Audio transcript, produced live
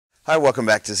Hi, welcome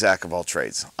back to Zack of All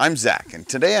Trades. I'm Zack, and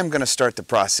today I'm going to start the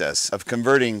process of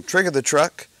converting Trigger the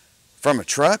Truck from a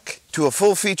truck to a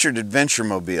full-featured adventure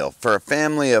mobile for a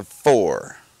family of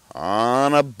 4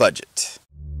 on a budget.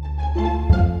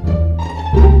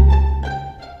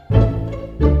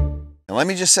 Now let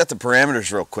me just set the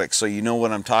parameters real quick so you know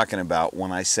what I'm talking about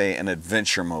when I say an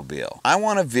adventure mobile. I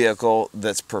want a vehicle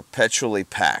that's perpetually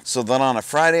packed so that on a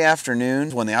Friday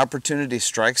afternoon when the opportunity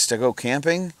strikes to go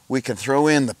camping, we can throw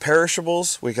in the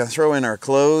perishables, we can throw in our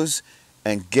clothes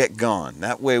and get gone.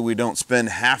 That way we don't spend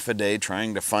half a day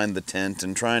trying to find the tent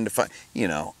and trying to find, you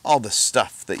know, all the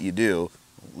stuff that you do,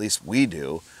 at least we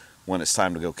do, when it's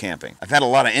time to go camping. I've had a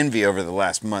lot of envy over the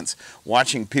last months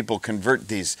watching people convert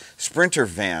these Sprinter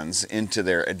vans into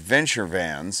their adventure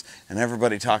vans, and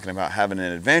everybody talking about having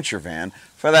an adventure van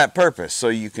for that purpose, so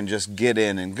you can just get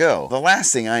in and go. The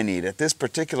last thing I need at this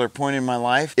particular point in my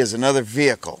life is another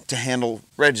vehicle to handle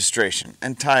registration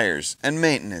and tires and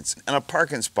maintenance and a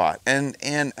parking spot and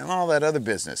all that other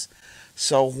business.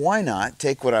 So why not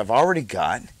take what I've already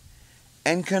got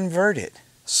and convert it?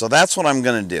 So that's what I'm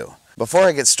going to do. Before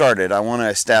I get started, I want to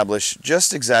establish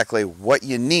just exactly what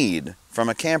you need from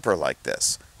a camper like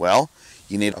this. Well,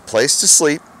 you need a place to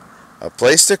sleep, a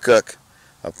place to cook,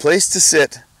 a place to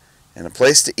sit, and a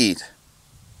place to eat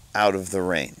out of the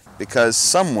rain. Because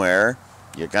somewhere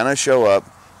you're going to show up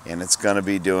and it's going to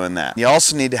be doing that. You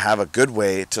also need to have a good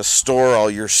way to store all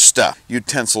your stuff.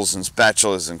 Utensils and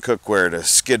spatulas and cookware to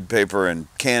skid paper and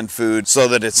canned food so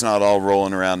that it's not all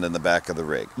rolling around in the back of the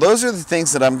rig. Those are the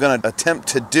things that I'm going to attempt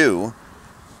to do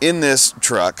in this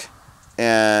truck.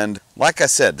 And like I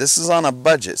said, this is on a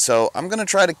budget, so I'm going to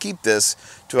try to keep this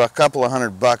to a couple of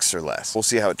 $100 or less. We'll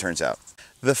see how it turns out.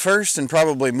 The first and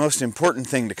probably most important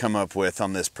thing to come up with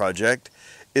on this project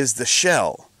is the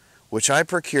shell, which I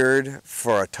procured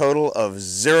for a total of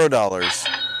 $0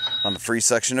 on the free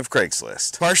section of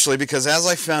Craigslist. Partially because, as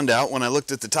I found out when I looked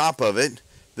at the top of it,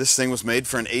 this thing was made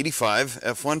for an 85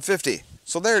 F-150.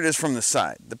 So there it is from the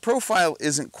side. The profile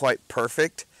isn't quite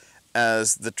perfect,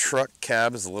 as the truck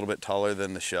cab is a little bit taller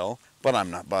than the shell, but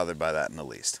I'm not bothered by that in the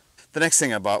least. The next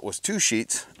thing I bought was 2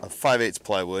 sheets of 5/8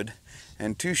 plywood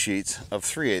and 2 sheets of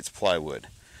 3/8 plywood,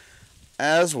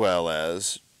 as well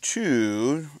as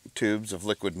 2 tubes of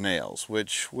liquid nails,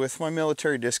 which with my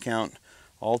military discount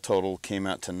all total came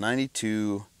out to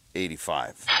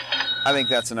 $92.85. I think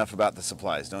that's enough about the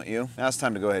supplies, don't you? Now it's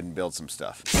time to go ahead and build some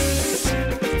stuff.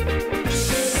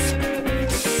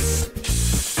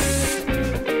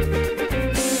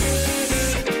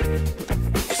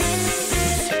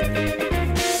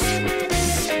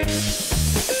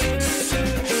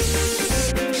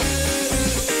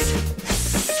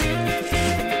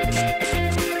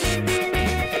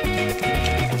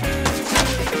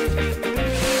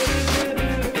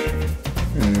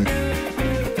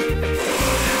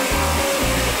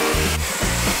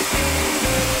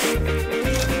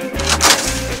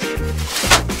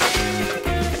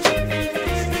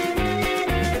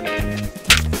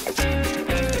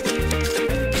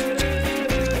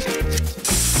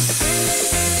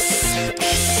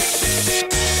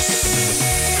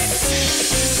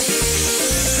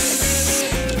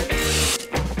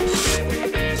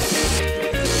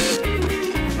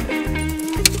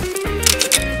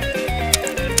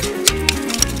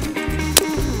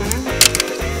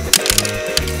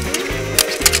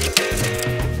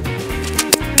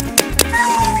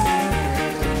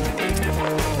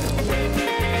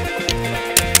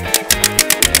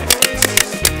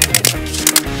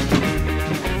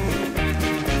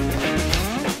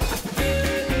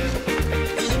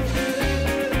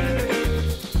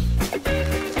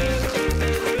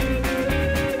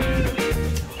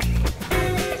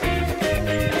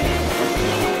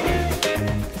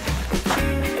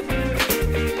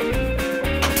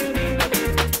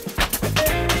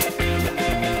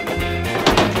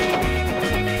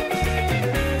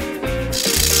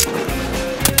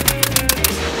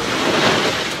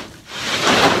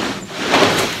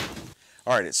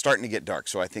 Alright, it's starting to get dark,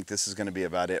 so I think this is going to be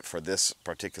about it for this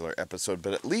particular episode,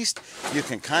 but at least you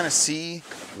can kind of see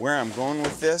where I'm going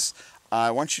with this.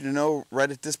 I want you to know right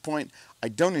at this point, I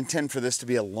don't intend for this to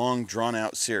be a long,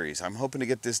 drawn-out series. I'm hoping to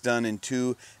get this done in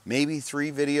 2, maybe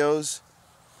 3 videos.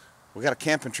 We got a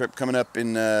camping trip coming up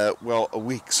in, well, a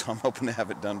week, so I'm hoping to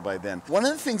have it done by then. One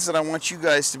of the things that I want you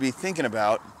guys to be thinking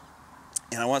about,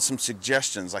 and I want some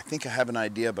suggestions. I think I have an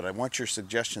idea, but I want your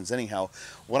suggestions anyhow.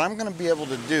 What I'm going to be able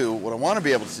to do, what I want to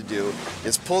be able to do,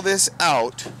 is pull this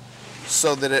out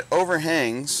so that it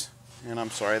overhangs, and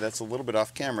I'm sorry, that's a little bit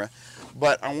off camera,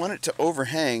 but I want it to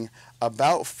overhang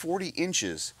about 40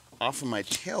 inches off of my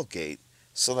tailgate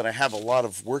so that I have a lot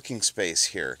of working space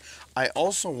here. I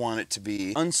also want it to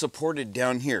be unsupported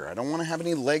down here. I don't want to have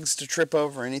any legs to trip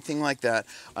over or anything like that.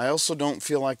 I also don't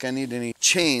feel like I need any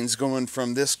chains going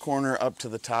from this corner up to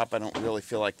the top. I don't really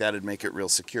feel like that'd make it real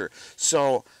secure.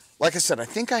 So, like I said, I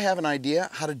think I have an idea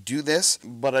how to do this,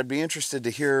 but I'd be interested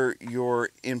to hear your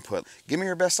input. Give me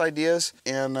your best ideas,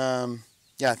 and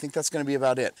yeah, I think that's going to be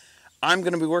about it. I'm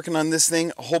going to be working on this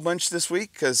thing a whole bunch this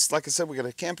week because, like I said, we got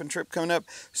a camping trip coming up.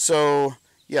 So,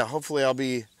 yeah, hopefully I'll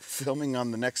be filming on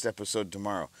the next episode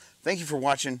tomorrow. Thank you for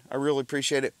watching. I really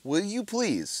appreciate it. Will you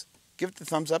please give it the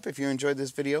thumbs up if you enjoyed this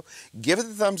video? Give it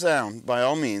the thumbs down, by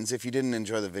all means, if you didn't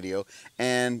enjoy the video.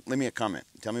 And leave me a comment.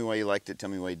 Tell me why you liked it. Tell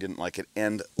me why you didn't like it.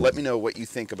 And let me know what you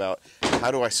think about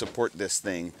how do I support this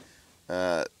thing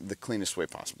the cleanest way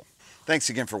possible. Thanks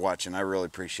again for watching. I really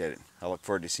appreciate it. I look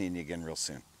forward to seeing you again real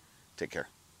soon. Take care.